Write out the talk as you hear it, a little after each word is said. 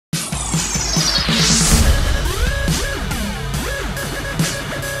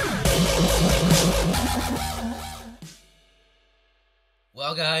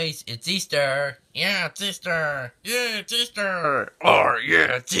Well, guys, it's Easter. Yeah, it's Easter. Yeah, it's Easter. Oh,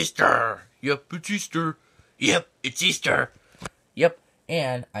 yeah, it's Easter. Yep, it's Easter. Yep, it's Easter. Yep,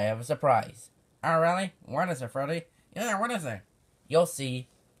 and I have a surprise. Oh, really? What is it, Freddy? Yeah, what is it? You'll see.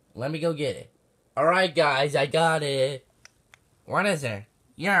 Let me go get it. Alright, guys, I got it. What is it?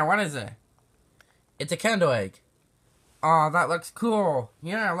 Yeah, what is it? It's a candle egg. Oh, that looks cool.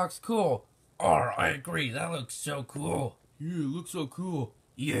 Yeah, it looks cool. Oh, I agree. That looks so cool. Yeah, it looks so cool.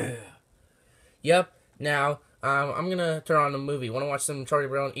 Yeah. Yep. Now, I'm gonna turn on the movie. Wanna watch some Charlie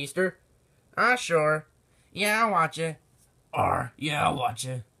Brown Easter? Sure. Yeah, I'll watch it. Yeah, I'll watch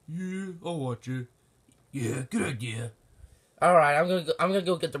it. Yeah, I'll watch it. Yeah, good idea. Alright, I'm gonna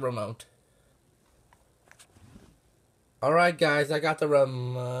go get the remote. Alright, guys, I got the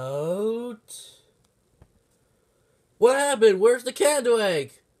remote. What happened? Where's the candle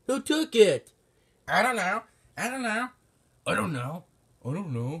egg? Who took it? I don't know. I don't know. I don't know. I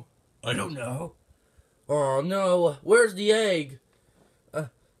don't know. I don't know. Oh no, where's the egg?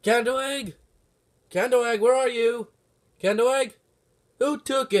 Candle egg? Candle egg, where are you? Candle egg? Who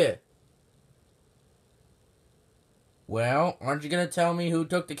took it? Well, aren't you gonna tell me who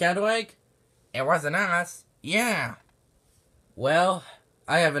took the candle egg? It wasn't us. Yeah. Well,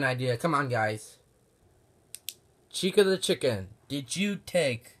 I have an idea. Come on, guys. Chica the chicken, did you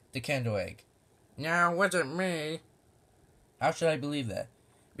take the candle egg? No, it wasn't me. How should I believe that?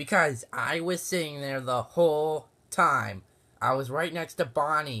 Because I was sitting there the whole time. I was right next to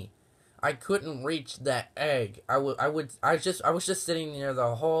Bonnie. I couldn't reach that egg. I was just sitting there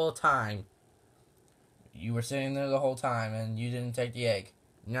the whole time. You were sitting there the whole time and you didn't take the egg.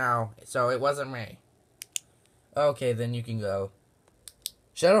 No, so it wasn't me. Okay, then you can go.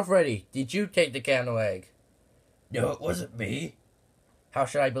 Shadow Freddy, did you take the candle egg? No, it wasn't me. How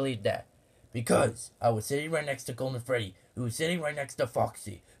should I believe that? Because I was sitting right next to Golden Freddy, who was sitting right next to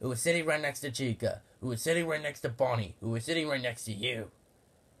Foxy, who was sitting right next to Chica, who was sitting right next to Bonnie, who was sitting right next to you.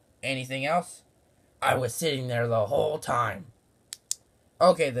 Anything else? I was sitting there the whole time.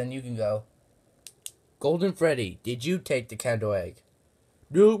 Okay, then you can go. Golden Freddy, did you take the candle egg?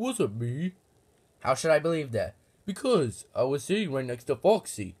 No, it wasn't me. How should I believe that? Because I was sitting right next to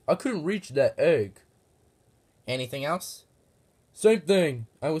Foxy. I couldn't reach that egg. Anything else? Same thing.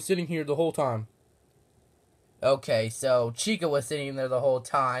 I was sitting here the whole time. Okay, so Chica was sitting there the whole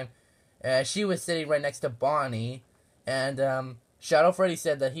time. She was sitting right next to Bonnie. And Shadow Freddy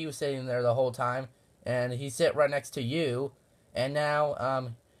said that he was sitting there the whole time. And he sat right next to you. And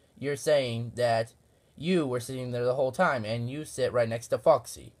now you're saying that you were sitting there the whole time. And you sit right next to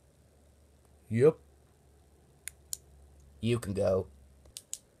Foxy. Yep. You can go.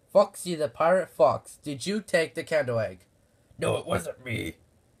 Foxy the Pirate Fox, did you take the candle egg? No, it wasn't me.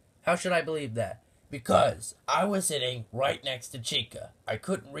 How should I believe that? Because I was sitting right next to Chica. I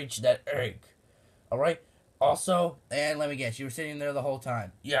couldn't reach that egg. Alright? Also, and let me guess, you were sitting there the whole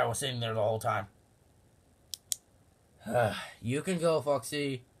time. Yeah, I was sitting there the whole time. You can go,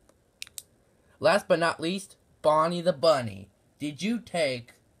 Foxy. Last but not least, Bonnie the Bunny. Did you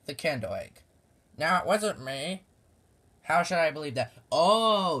take the candle egg? No, it wasn't me. How should I believe that?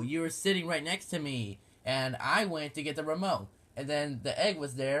 Oh, you were sitting right next to me. And I went to get the remote. And then the egg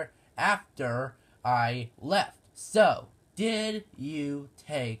was there after I left. So, did you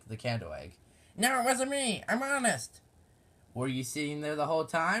take the candle egg? No, it wasn't me. I'm honest. Were you sitting there the whole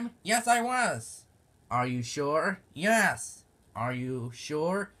time? Yes, I was. Are you sure? Yes. Are you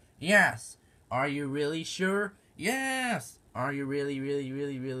sure? Yes. Are you really sure? Yes. Are you really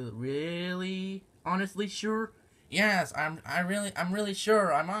honestly sure? Yes, I'm really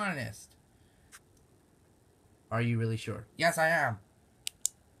sure. I'm honest. Are you really sure? Yes, I am.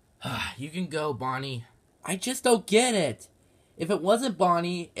 You can go, Bonnie. I just don't get it. If it wasn't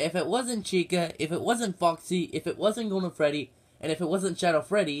Bonnie, if it wasn't Chica, if it wasn't Foxy, if it wasn't Golden Freddy, and if it wasn't Shadow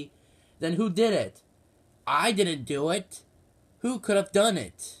Freddy, then who did it? I didn't do it. Who could have done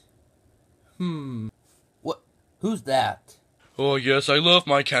it? What? Who's that? Oh, yes, I love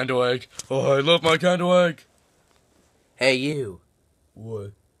my candle egg. Oh, I love my candle egg. Hey, you.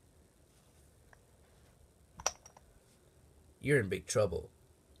 What? You're in big trouble.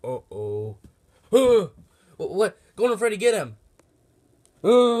 Uh-oh. What? Golden Freddy, get him.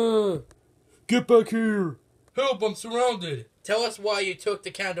 Get back here. Help, I'm surrounded. Tell us why you took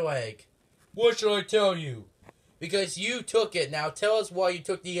the candle egg. What should I tell you? Because you took it. Now tell us why you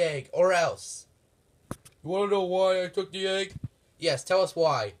took the egg, or else. You want to know why I took the egg? Yes, tell us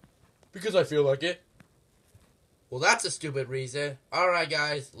why. Because I feel like it. Well, that's a stupid reason. Alright,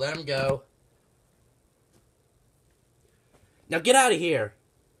 guys, let him go. Now get out of here.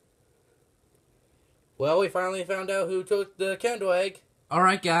 Well, we finally found out who took the candle egg.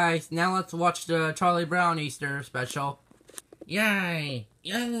 Alright guys, now let's watch the Charlie Brown Easter special. Yay!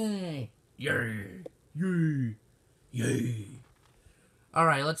 Yay! Yay! Yay! Yay!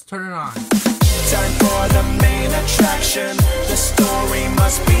 Alright, let's turn it on. Time for the main